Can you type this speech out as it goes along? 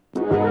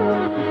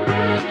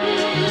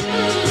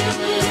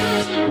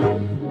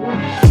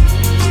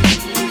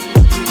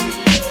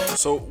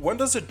So when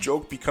does a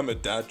joke become a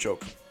dad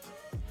joke?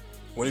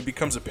 When he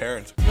becomes a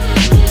parent.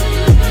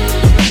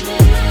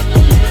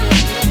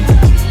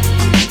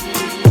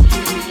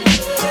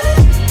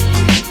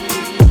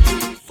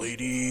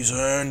 Ladies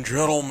and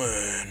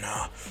gentlemen,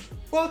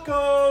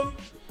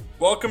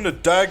 welcome to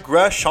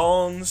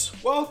Digressions.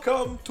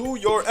 Welcome to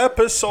your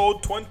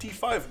episode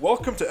 25.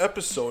 Welcome to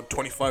episode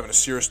 25 in a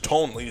serious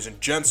tone, ladies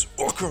and gents.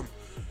 Welcome.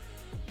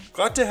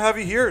 Glad to have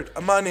you here.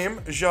 My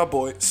name is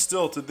Jaboy,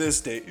 still to this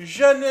day.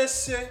 Je ne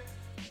sais.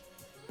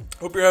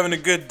 Hope you're having a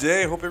good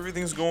day. Hope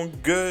everything's going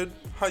good.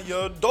 How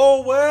you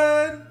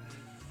doing?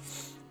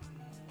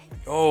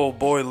 Oh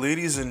boy,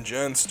 ladies and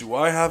gents, do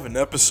I have an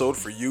episode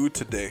for you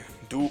today?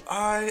 Do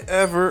I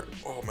ever?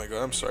 Oh my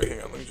god, I'm sorry. Hang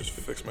on, let me just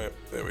fix my.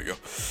 There we go.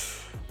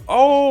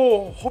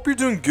 Oh, hope you're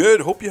doing good.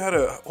 Hope you had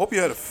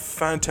a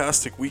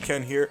fantastic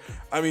weekend here.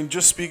 I mean,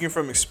 just speaking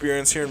from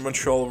experience here in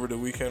Montreal over the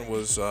weekend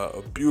was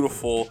a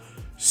beautiful,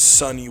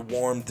 sunny,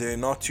 warm day.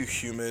 Not too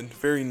humid.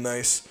 Very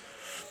nice.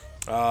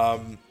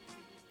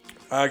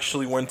 I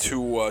actually went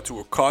to a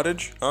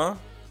cottage,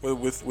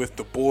 with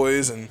the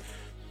boys, and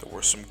there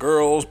were some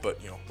girls,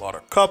 but a lot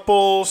of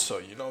couples, so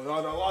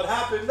not a lot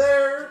happened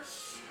there.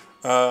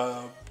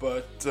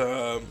 But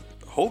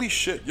holy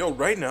shit,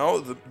 right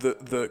now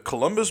the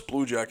Columbus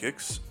Blue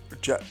Jackets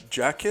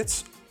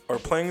are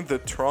playing the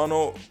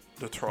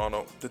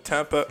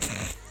Tampa.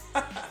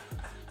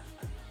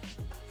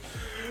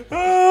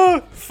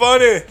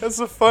 Funny. That's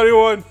a funny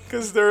one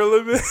because they're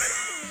eliminated.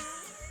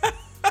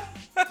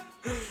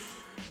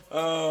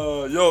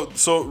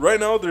 So right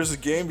now there's a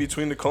game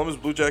between the Columbus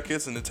Blue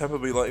Jackets and the Tampa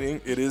Bay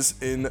Lightning. It is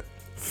in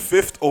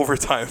 5th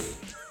overtime.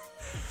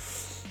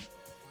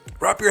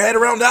 Wrap your head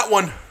around that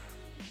one.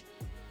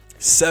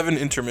 7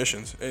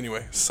 intermissions.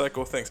 Anyway,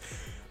 psycho things.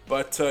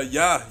 But I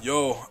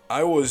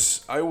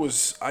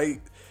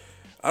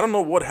don't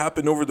know what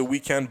happened over the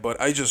weekend, but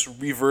I just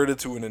reverted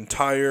to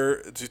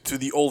to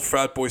the old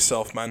frat boy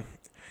self, man.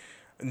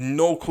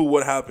 No clue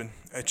what happened.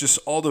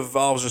 All the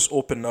valves just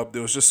opened up.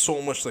 There was just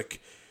so much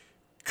like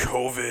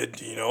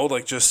COVID,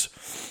 like just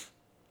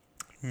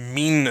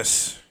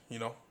meanness,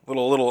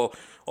 little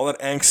all that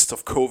angst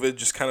of COVID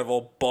just kind of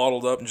all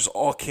bottled up and just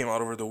all came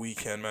out over the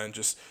weekend, man.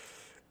 Just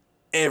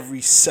every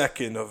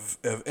second of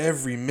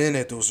every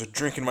minute there was a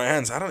drink in my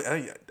hands.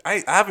 I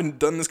haven't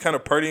done this kind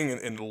of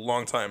partying in a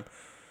long time.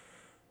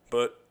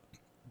 But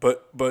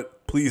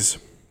please,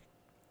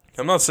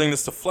 I'm not saying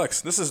this to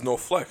flex. This is no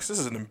flex. This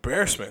is an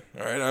embarrassment.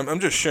 All right, I'm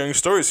just sharing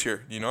stories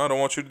here. I don't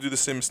want you to do the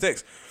same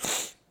mistakes.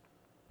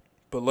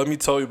 But let me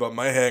tell you about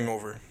my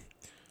hangover.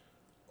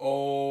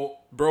 Oh,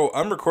 bro,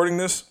 I'm recording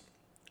this.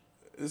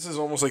 This is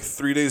almost like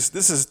 3 days.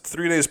 This is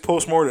 3 days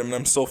post-mortem, and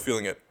I'm still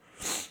feeling it.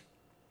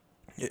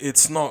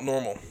 It's not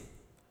normal.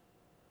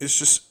 It's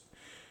just...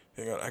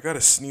 Hang on, I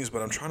gotta sneeze,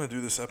 but I'm trying to do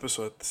this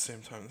episode at the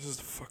same time. This is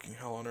the fucking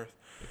hell on earth.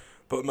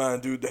 But man,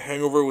 dude, the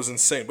hangover was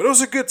insane. But it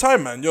was a good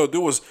time, man. There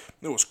was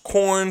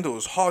corn, there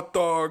was hot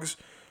dogs.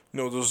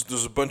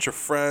 There's a bunch of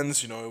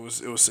friends. It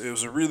was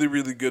a really,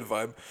 really good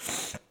vibe.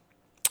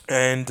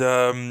 And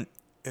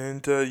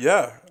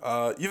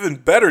even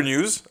better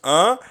news,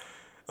 well,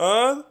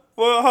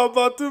 how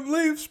about them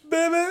Leafs,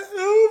 baby?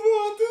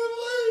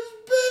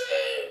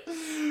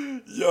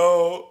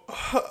 Yo,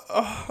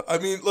 I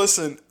mean,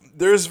 listen,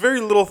 there's very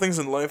little things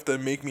in life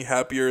that make me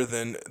happier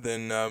than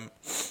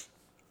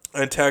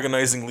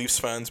antagonizing Leafs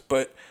fans.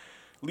 But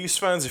Leafs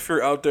fans, if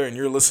you're out there and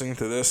you're listening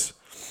to this,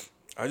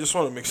 I just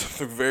want to make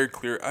something very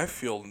clear. I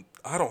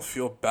don't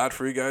feel bad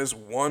for you guys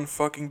one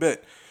fucking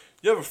bit.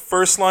 You have a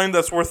first line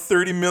that's worth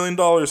 $30 million.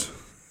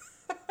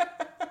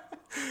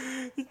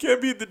 You can't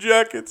beat the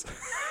Jackets.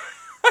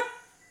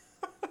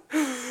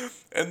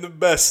 And the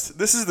best.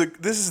 This is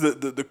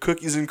the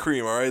cookies and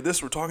cream. All right.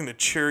 We're talking the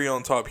cherry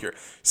on top here.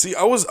 See,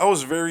 I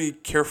was very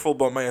careful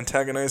about my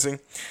antagonizing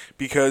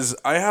because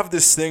I have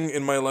this thing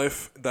in my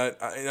life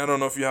that I don't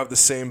know if you have the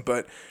same,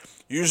 but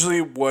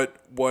usually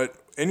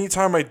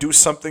anytime I do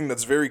something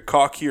that's very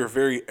cocky or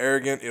very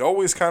arrogant, it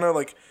always kind of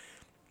like.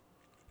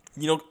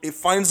 It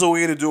finds a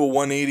way to do a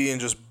 180 and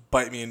just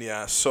bite me in the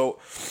ass. So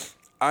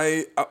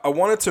I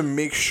wanted to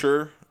make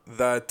sure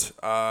that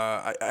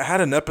I had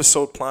an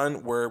episode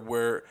plan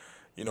where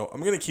I'm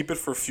going to keep it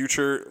for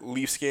future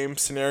Leafs game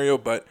scenario,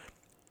 but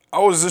I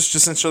was just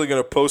essentially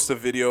going to post a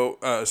video,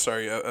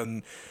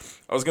 and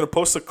I was going to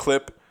post a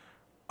clip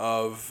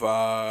of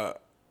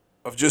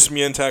just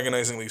me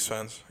antagonizing Leafs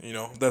fans.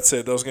 That's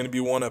it. That was going to be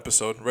one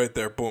episode right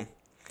there. Boom.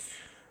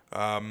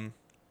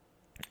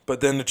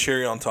 But then the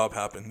cherry on top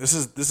happened. This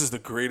is the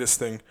greatest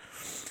thing.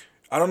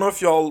 I don't know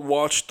if y'all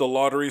watched the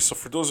lottery. So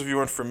for those of you who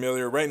aren't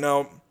familiar, right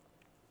now,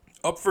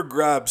 up for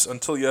grabs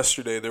until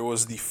yesterday, there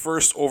was the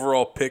first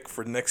overall pick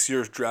for next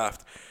year's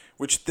draft,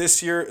 which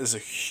this year is a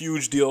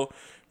huge deal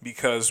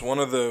because one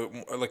of the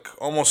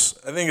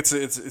I think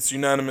it's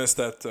unanimous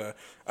that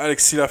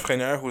Alexis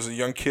Lafrenière, who's a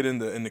young kid in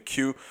the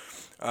queue,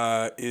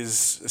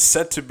 is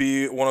set to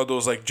be one of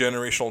those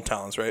generational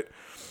talents, right?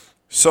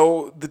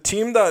 So the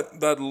team that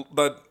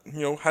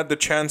had the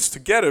chance to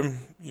get him,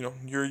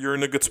 you're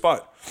in a good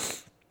spot.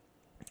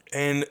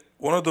 And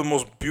one of the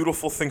most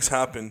beautiful things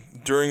happened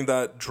during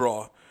that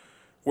draw,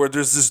 where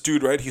there's this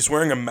dude, right? He's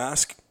wearing a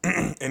mask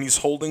and he's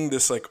holding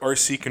this like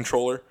RC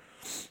controller,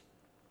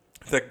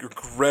 like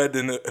red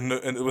and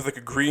with like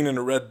a green and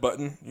a red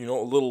button, a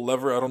little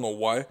lever. I don't know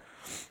why.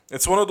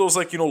 It's one of those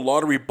like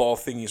lottery ball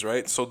thingies,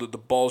 right? So that the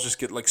balls just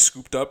get like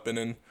scooped up and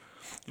then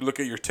you look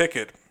at your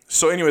ticket.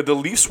 So anyway, the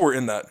Leafs were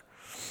in that,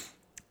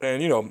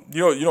 and you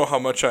know how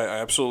much I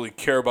absolutely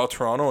care about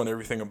Toronto and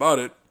everything about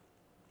it.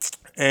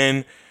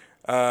 And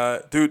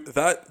dude,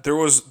 that there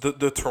was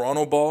the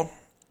Toronto ball.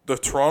 The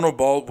Toronto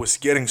ball was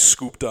getting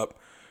scooped up.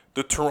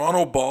 The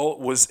Toronto ball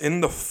was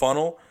in the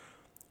funnel.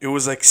 It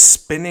was like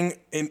spinning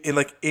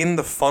in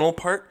the funnel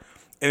part,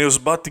 and it was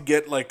about to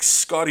get like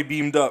Scotty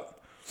beamed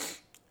up.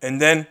 And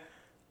then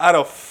out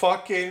of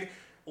fucking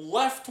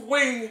left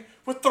wing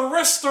with the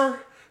wrister,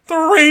 the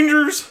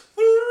Rangers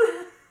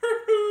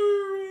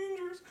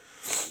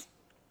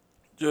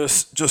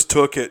just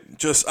took it.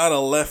 Just out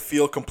of left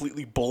field,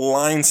 completely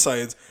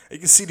blindsides. You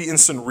can see the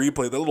instant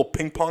replay. The little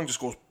ping pong just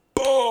goes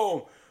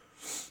boom.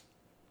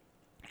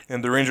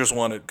 And the Rangers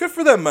won it. Good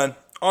for them, man.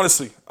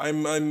 Honestly,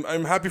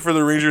 I'm happy for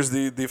the Rangers.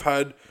 They've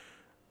had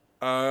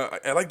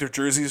I like their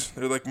jerseys.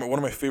 They're like one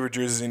of my favorite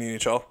jerseys in the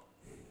NHL.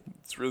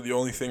 It's really the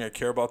only thing I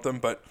care about them.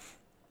 But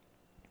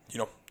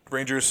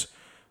Rangers,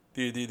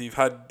 they've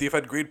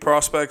had great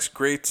prospects.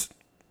 Great,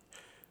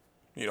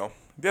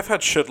 they've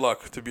had shit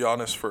luck, to be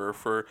honest.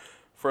 For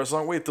as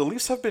long. Wait, the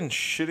Leafs have been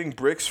shitting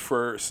bricks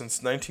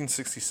since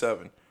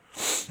 1967.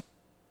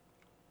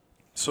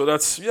 So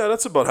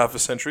that's about half a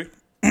century.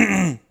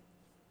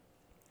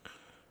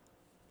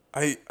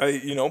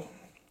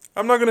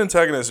 I'm not gonna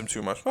antagonize him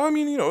too much. I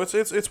mean,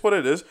 it's what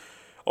it is.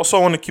 Also,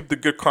 I want to keep the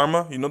good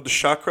karma. The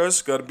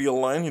chakras got to be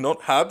aligned.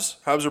 Habs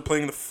are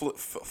playing the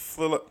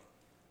flip.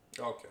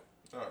 Okay,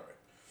 all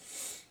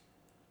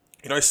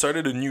right. I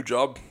started a new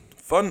job.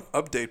 Fun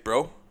update,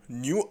 bro.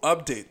 New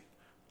update.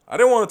 I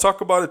didn't want to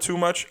talk about it too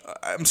much.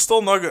 I'm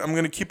still not. I'm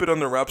gonna keep it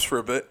under wraps for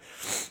a bit.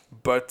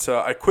 But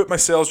I quit my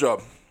sales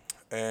job,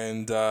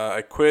 and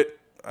I quit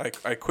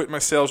my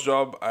sales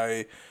job.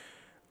 I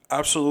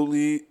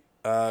absolutely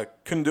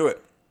couldn't do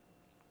it.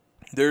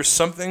 There's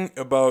something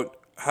about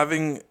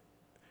having,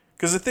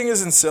 because the thing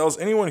is in sales,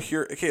 anyone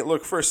here, okay,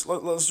 look, first,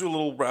 let's do a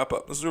little wrap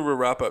up.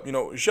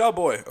 Ja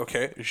boy,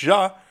 okay,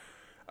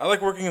 I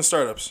like working in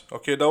startups,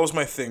 okay, that was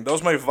my thing. That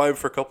was my vibe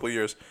for a couple of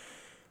years.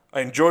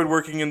 I enjoyed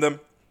working in them.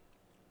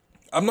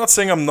 I'm not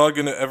saying I'm not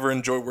going to ever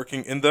enjoy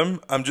working in them.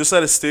 I'm just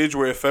at a stage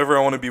where if ever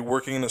I want to be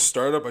working in a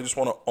startup, I just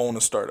want to own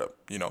a startup,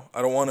 I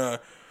don't want to,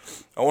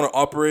 I want to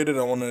operate it,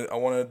 I want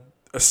to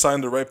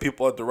assign the right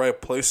people at the right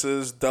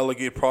places,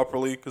 delegate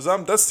properly, because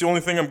that's the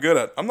only thing I'm good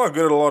at. I'm not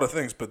good at a lot of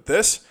things, but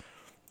this,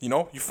 you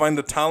find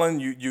the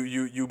talent,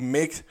 you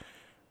make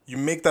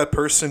that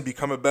person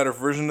become a better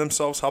version of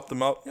themselves, help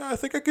them out. Yeah, I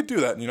think I could do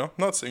that. I'm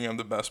not saying I'm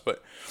the best,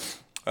 but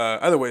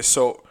either way,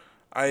 so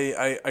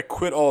I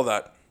quit all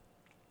that,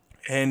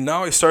 and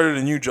now I started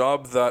a new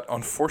job that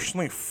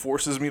unfortunately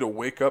forces me to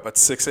wake up at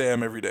 6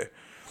 a.m. every day.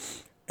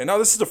 And now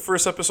this is the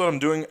first episode I'm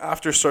doing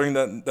after starting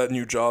that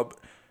new job.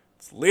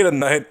 It's late at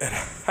night, and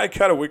I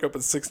gotta wake up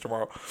at 6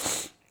 tomorrow,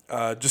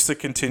 just to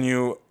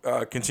continue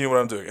what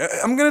I'm doing.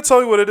 I'm gonna tell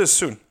you what it is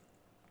soon.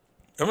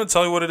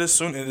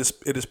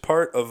 It is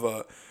part of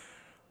a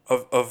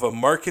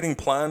marketing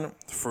plan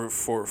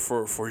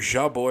for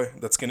Ja Boy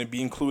that's gonna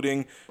be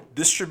including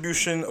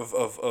distribution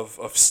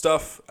of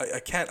stuff.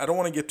 I don't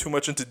want to get too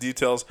much into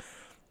details.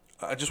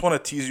 I just want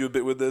to tease you a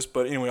bit with this,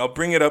 but anyway, I'll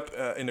bring it up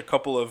in a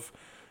couple of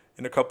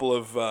maybe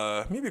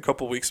a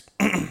couple of weeks.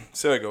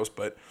 See how it goes,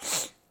 but.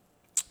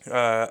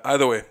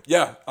 Either way,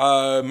 yeah.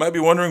 Might be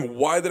wondering,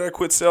 why did I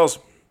quit sales?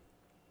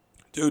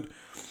 Dude,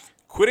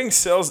 quitting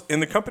sales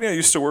in the company I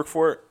used to work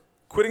for,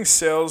 quitting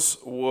sales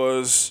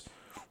was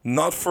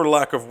not for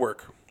lack of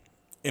work.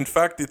 In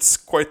fact, it's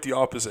quite the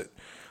opposite.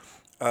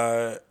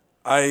 There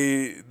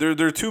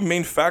are two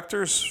main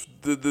factors.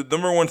 The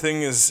number one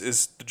thing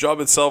is the job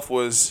itself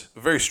was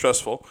very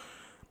stressful.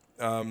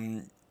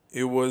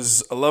 It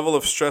was a level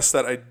of stress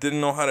that I didn't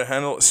know how to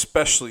handle,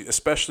 especially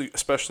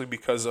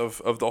because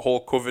of the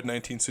whole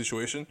COVID-19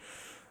 situation.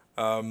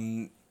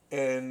 And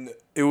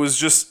it was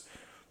just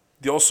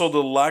also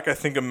the lack, I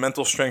think, of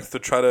mental strength to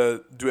try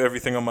to do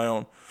everything on my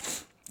own.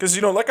 Because,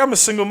 like I'm a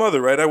single mother,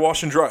 right? I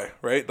wash and dry,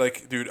 right?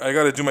 Like, dude, I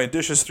got to do my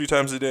dishes 3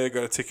 times a day. I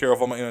got to take care of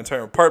all my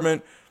entire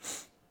apartment.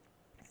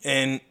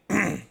 And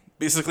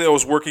basically I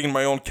was working in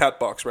my own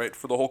cat box, right,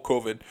 for the whole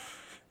COVID.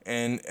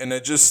 And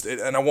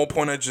at one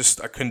point I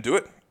couldn't do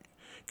it.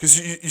 Because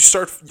you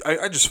start,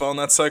 I just fell in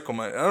that cycle,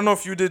 man. I don't know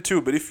if you did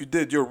too, but if you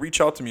did, reach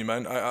out to me,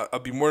 man. I'll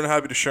be more than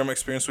happy to share my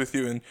experience with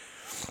you and,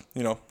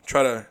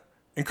 try to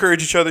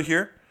encourage each other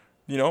here,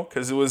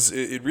 because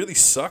it really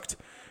sucked.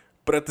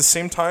 But at the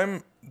same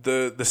time,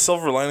 the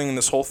silver lining in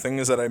this whole thing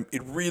is that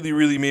it really,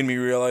 really made me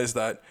realize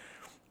that,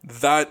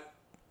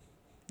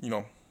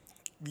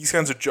 these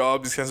kinds of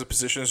jobs, these kinds of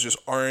positions just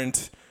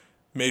aren't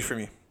made for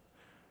me.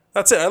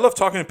 That's it. I love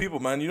talking to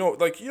people, man. I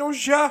like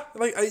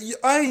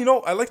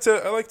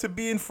to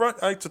be in front.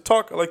 I like to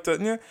talk. I like to,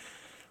 yeah.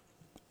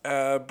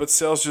 But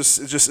sales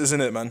it just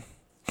isn't it, man.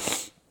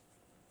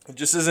 It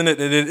just isn't it,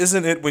 and it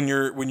isn't it when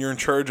you're in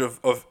charge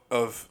of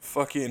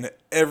fucking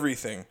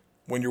everything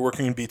when you're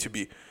working in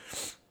B2B.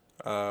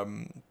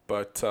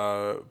 But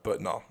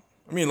no,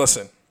 I mean,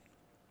 listen,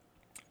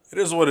 it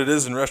is what it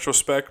is in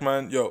retrospect,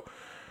 man. Yo,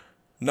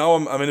 now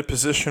I'm in a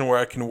position where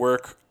I can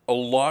work a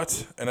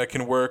lot and I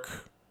can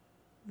work,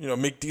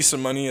 make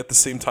decent money at the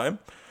same time,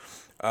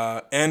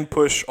 and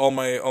push all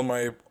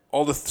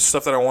the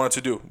stuff that I wanted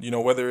to do.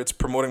 Whether it's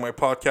promoting my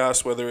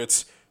podcast, whether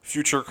it's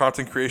future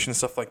content creation,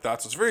 stuff like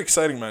that. So it's very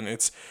exciting, man.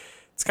 It's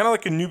kind of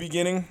like a new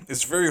beginning.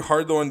 It's very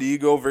hard though on the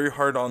ego, very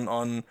hard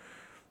on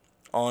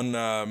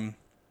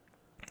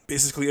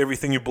basically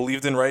everything you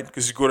believed in, right?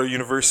 Because you go to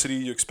university,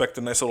 you expect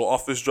a nice little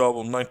office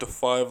job, 9 to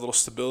 5, little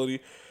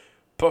stability.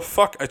 But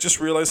fuck, I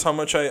just realized how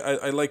much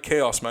I like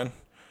chaos, man.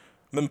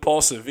 I'm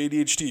impulsive,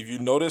 ADHD. Have you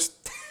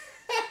noticed?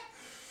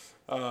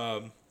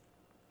 But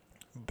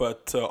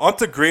on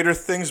to greater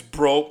things,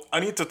 bro.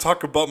 I need to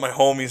talk about my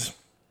homies.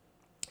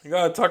 I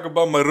gotta talk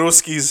about my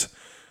Ruskis.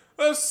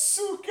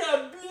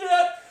 Suka,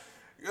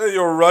 bleh.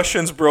 Yo,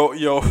 Russians, bro.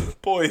 Yo,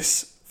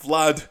 boys.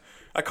 Vlad.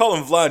 I call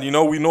him Vlad.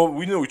 We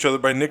know each other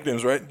by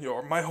nicknames, right?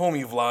 Yo, my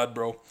homie Vlad,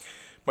 bro.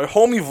 My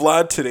homie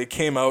Vlad today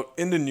came out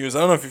in the news.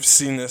 I don't know if you've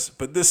seen this,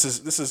 but this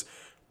is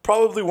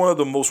probably one of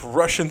the most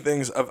Russian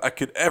things I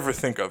could ever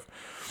think of.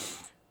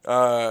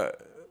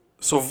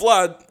 So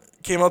Vlad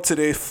came out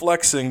today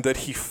flexing that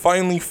he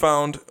finally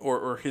found,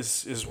 or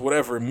his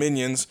whatever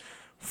minions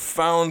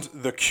found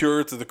the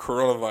cure to the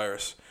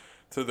coronavirus,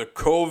 to the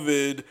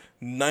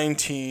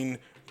COVID-19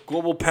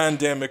 global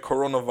pandemic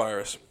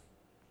coronavirus.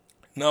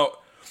 Now,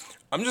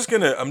 I'm just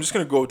gonna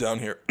go down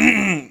here,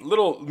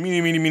 little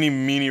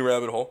mini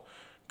rabbit hole,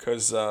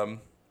 cause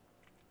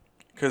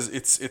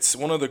it's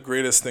one of the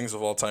greatest things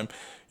of all time.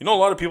 A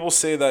lot of people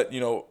say that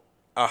damn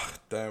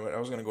it, I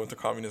was gonna go into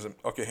communism.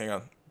 Okay, hang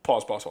on,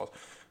 pause.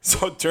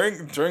 So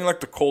during like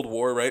the Cold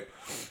War, right?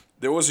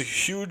 There was a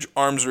huge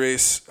arms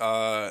race.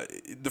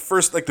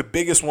 The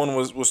biggest one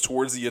was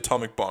towards the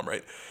atomic bomb,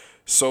 right?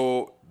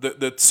 So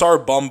the Tsar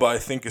Bomba, I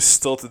think, is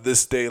still to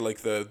this day like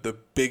the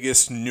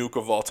biggest nuke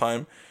of all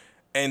time.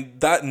 And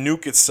that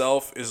nuke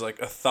itself is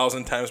like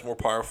 1,000 times more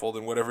powerful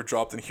than whatever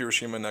dropped in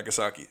Hiroshima and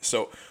Nagasaki.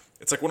 So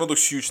it's like one of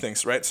those huge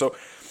things, right? So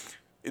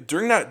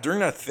during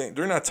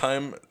that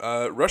time,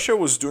 Russia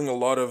was doing a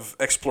lot of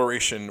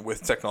exploration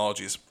with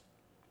technologies,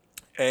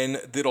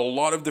 and did a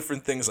lot of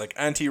different things like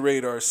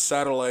anti-radar,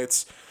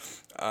 satellites,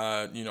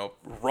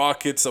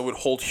 rockets that would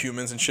hold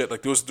humans and shit.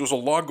 Like there was a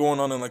lot going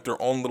on in like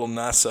their own little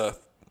NASA,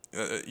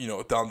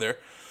 down there.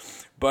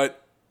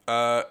 But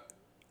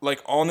like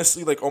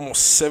honestly, like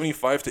almost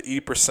 75 to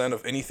 80%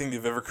 of anything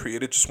they've ever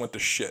created just went to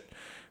shit.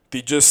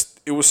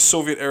 It was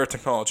Soviet era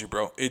technology,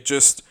 bro. It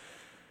just,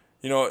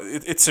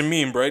 it's a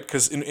meme, right?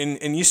 Because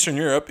in Eastern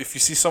Europe, if you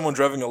see someone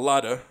driving a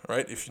Lada,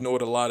 right? If you know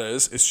what a Lada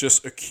is, it's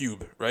just a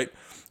cube, right?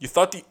 You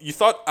thought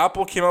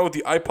Apple came out with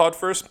the iPod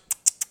first?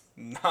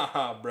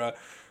 Nah, bruh.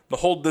 The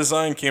whole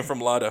design came from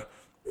Lada,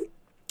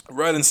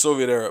 right in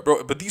Soviet era,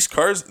 bro. But these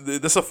cars,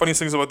 that's the funniest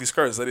things about these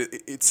cars, that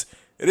it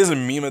is a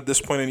meme at this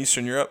point in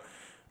Eastern Europe.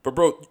 But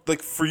bro,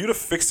 like for you to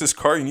fix this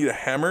car, you need a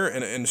hammer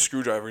and a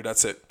screwdriver.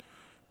 That's it.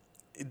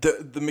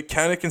 The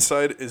mechanic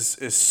inside is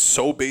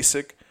so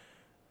basic.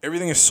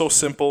 Everything is so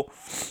simple.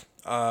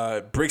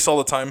 Breaks all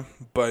the time,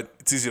 but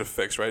it's easy to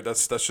fix, right?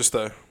 That's just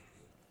the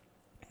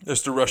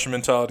Russian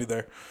mentality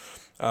there.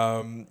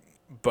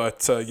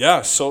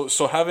 Yeah.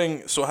 So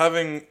having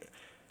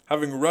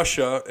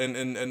Russia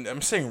and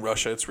I'm saying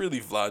Russia, it's really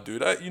Vlad,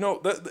 dude.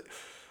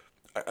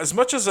 As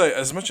much as I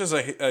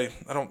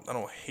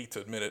don't hate to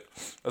admit it.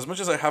 As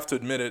much as I have to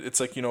admit it, it's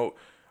like,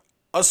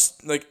 us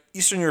like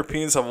Eastern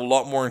Europeans have a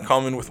lot more in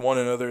common with one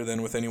another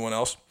than with anyone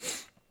else.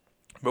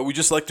 But we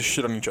just like to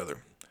shit on each other.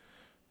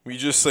 We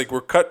just like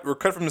we're cut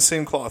from the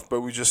same cloth,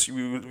 but we just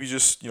we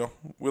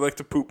like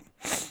to poop.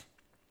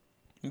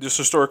 Just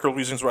historical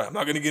reasons why. I'm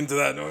not gonna get into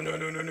that. No.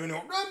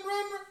 Run.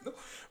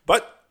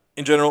 But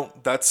in general,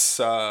 that's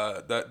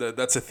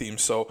that's a theme.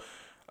 So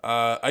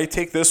I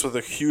take this with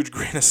a huge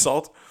grain of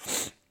salt.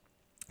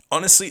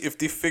 Honestly, if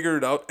they figure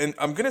it out, and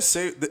I'm gonna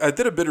say I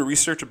did a bit of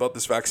research about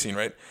this vaccine,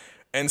 right?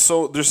 And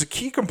so there's a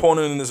key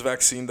component in this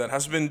vaccine that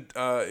has been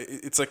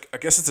it's like, I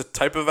guess it's a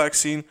type of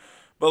vaccine,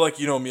 but like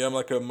me, I'm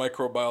like a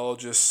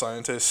microbiologist,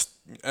 scientist,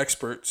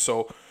 expert.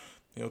 So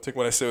take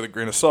what I say with a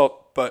grain of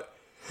salt. But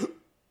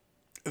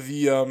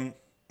the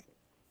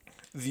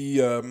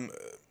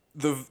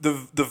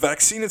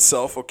vaccine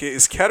itself, okay,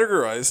 is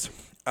categorized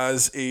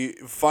as a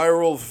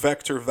viral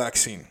vector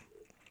vaccine.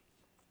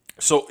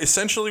 So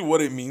essentially,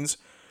 what it means,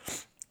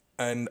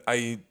 and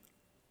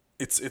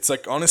it's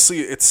like honestly,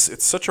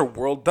 it's such a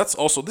world.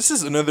 This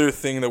is another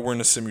thing that we're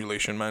in a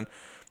simulation, man.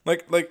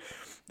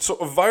 So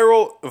a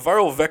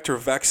viral vector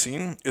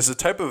vaccine is a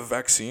type of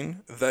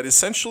vaccine that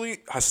essentially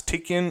has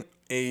taken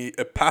a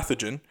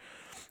pathogen,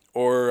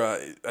 or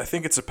I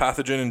think it's a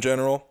pathogen in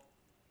general.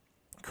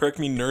 Correct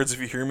me, nerds, if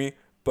you hear me,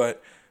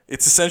 but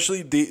it's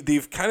essentially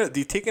they've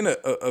taken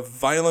a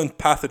violent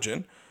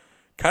pathogen,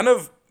 kind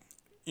of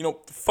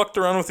fucked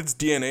around with its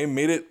DNA,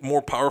 made it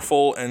more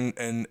powerful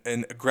and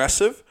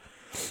aggressive.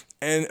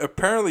 And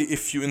apparently,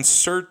 if you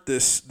insert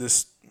this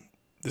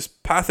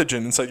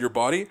pathogen inside your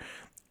body,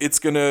 it's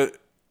gonna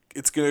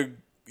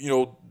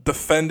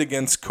defend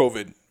against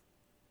COVID.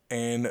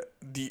 And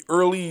the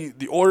early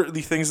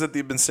things that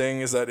they've been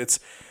saying is that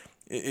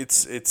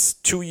it's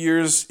 2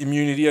 years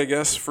immunity, I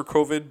guess, for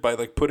COVID by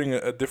like putting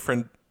a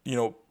different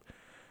a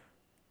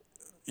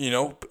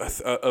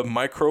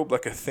microbe,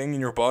 like a thing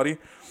in your body.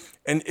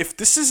 And if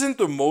this isn't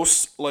the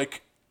most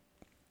like,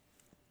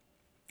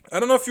 I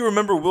don't know if you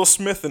remember Will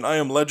Smith in I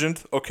Am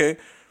Legend, okay,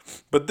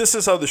 but this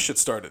is how this shit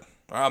started.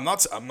 I'm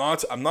not.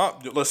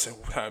 Listen,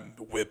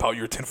 whip out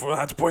your tinfoil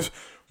hats, boys.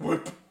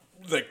 Whip.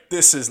 Like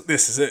this is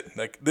it.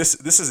 Like this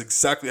is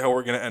exactly how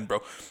we're gonna end,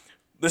 bro.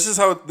 This is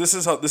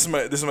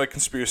my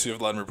conspiracy of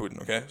Vladimir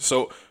Putin. Okay,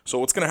 so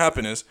what's gonna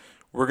happen is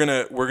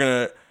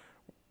we're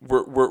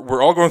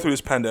all going through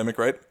this pandemic,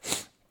 right?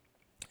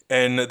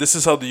 And this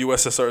is how the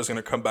USSR is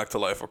gonna come back to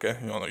life. Okay,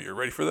 you're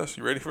ready for this.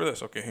 You ready for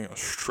this? Okay,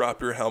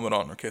 strap your helmet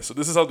on. Okay, so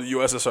this is how the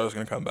USSR is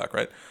gonna come back,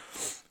 right?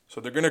 So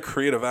they're gonna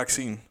create a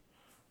vaccine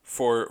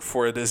for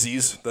a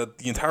disease that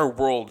the entire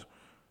world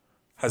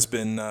has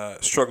been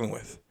struggling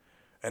with.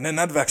 And then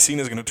that vaccine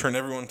is going to turn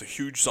everyone into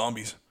huge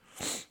zombies.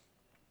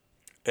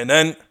 And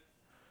then,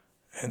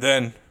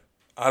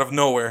 out of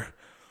nowhere,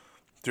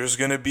 there's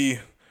going to be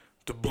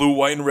the blue,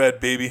 white, and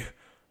red, baby.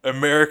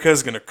 America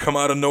is going to come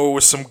out of nowhere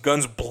with some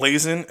guns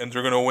blazing, and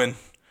they're going to win.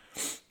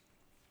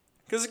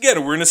 Because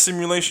again, we're in a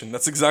simulation.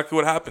 That's exactly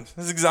what happens.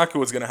 That's exactly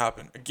what's going to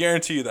happen. I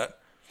guarantee you that.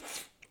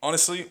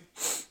 Honestly,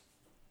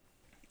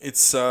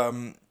 it's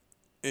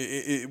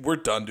we're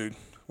done, dude.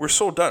 We're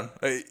so done.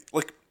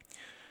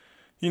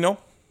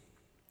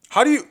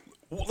 How do you,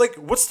 like,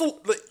 what's the,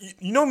 like,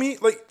 me,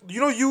 like,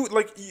 you,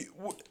 like,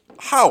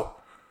 how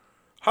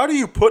do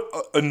you put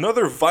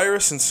another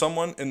virus in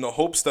someone in the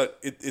hopes that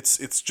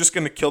it's just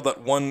going to kill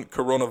that one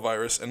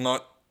coronavirus and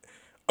not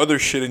other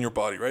shit in your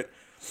body, right?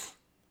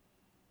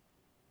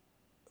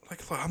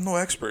 Like, look, I'm no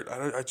expert.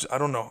 I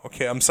don't know.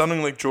 Okay, I'm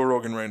sounding like Joe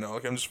Rogan right now.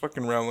 Like, I'm just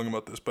fucking rambling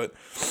about this, but,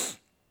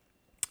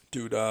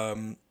 dude,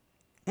 I'm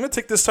going to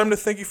take this time to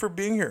thank you for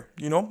being here.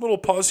 Little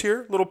pause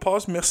here. Little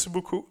pause. Merci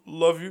beaucoup.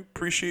 Love you.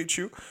 Appreciate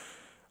you.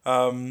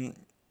 And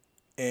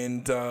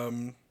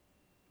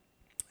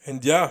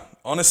yeah,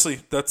 honestly,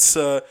 that's,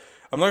 I'm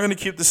not going to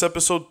keep this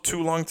episode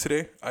too long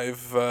today. I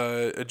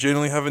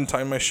genuinely haven't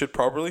timed my shit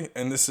properly.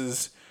 And this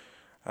is,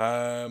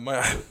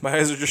 my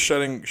eyes are just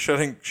shutting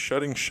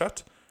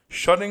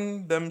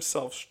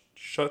themselves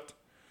shut.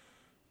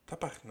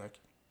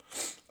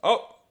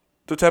 Oh,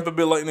 the Tampa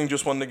Bay Lightning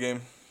just won the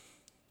game.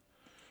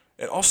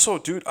 And also,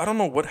 dude, I don't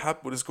know what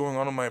is going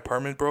on in my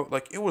apartment, bro.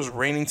 Like, it was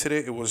raining today.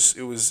 It was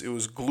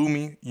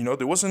gloomy.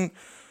 There wasn't,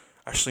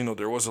 actually, no,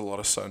 there was a lot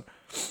of sun.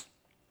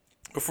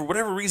 But for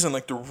whatever reason,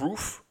 like the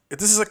roof,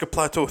 this is like a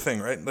plateau thing,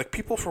 right? Like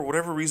people, for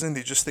whatever reason,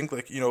 they just think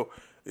like,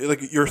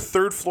 like your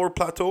third floor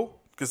plateau,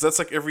 because that's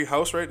like every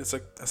house, right? That's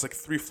like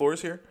 3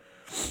 floors here.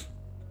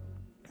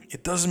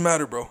 It doesn't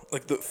matter, bro.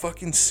 Like the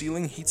fucking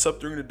ceiling heats up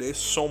during the day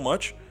so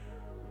much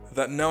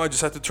that now I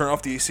just have to turn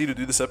off the AC to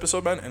do this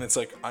episode, man. And it's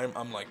like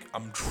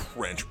I'm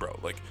drenched, bro.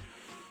 Like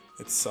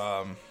it's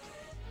really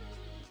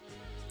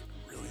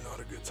not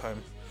a good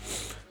time.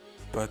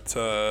 But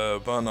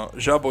no,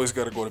 Jaboy's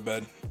got to go to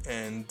bed,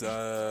 and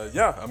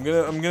yeah, I'm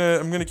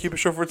gonna keep it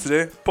short for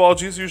today.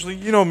 Apologies, usually,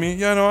 me,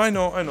 yeah, I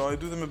know, I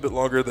do them a bit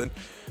longer than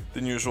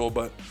usual,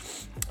 but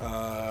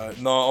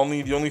no,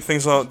 the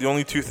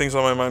only 2 things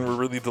on my mind were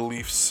really the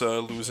Leafs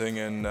losing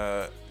and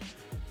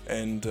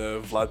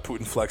Vlad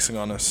Putin flexing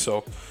on us.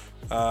 So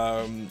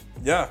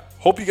yeah,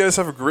 hope you guys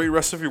have a great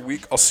rest of your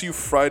week. I'll see you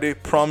Friday.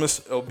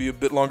 Promise it'll be a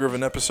bit longer of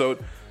an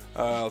episode.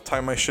 I'll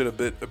time my shit a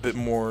bit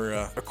more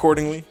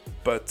accordingly,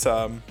 but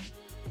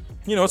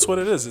it's what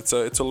it is. It's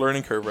a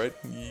learning curve, right?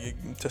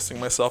 I'm testing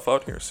myself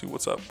out here, see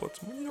what's up.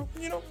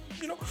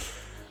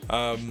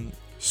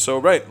 So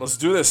right, let's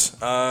do this.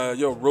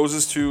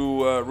 Roses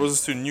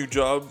to new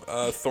job.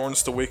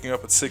 Thorns to waking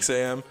up at 6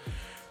 a.m.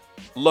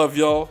 Love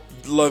y'all.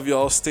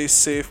 Stay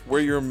safe.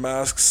 Wear your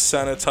masks.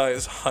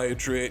 Sanitize.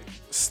 Hydrate.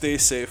 Stay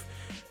safe.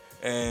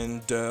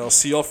 And I'll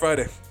see y'all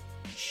Friday.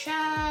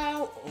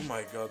 Ciao. Oh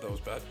my God, that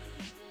was bad.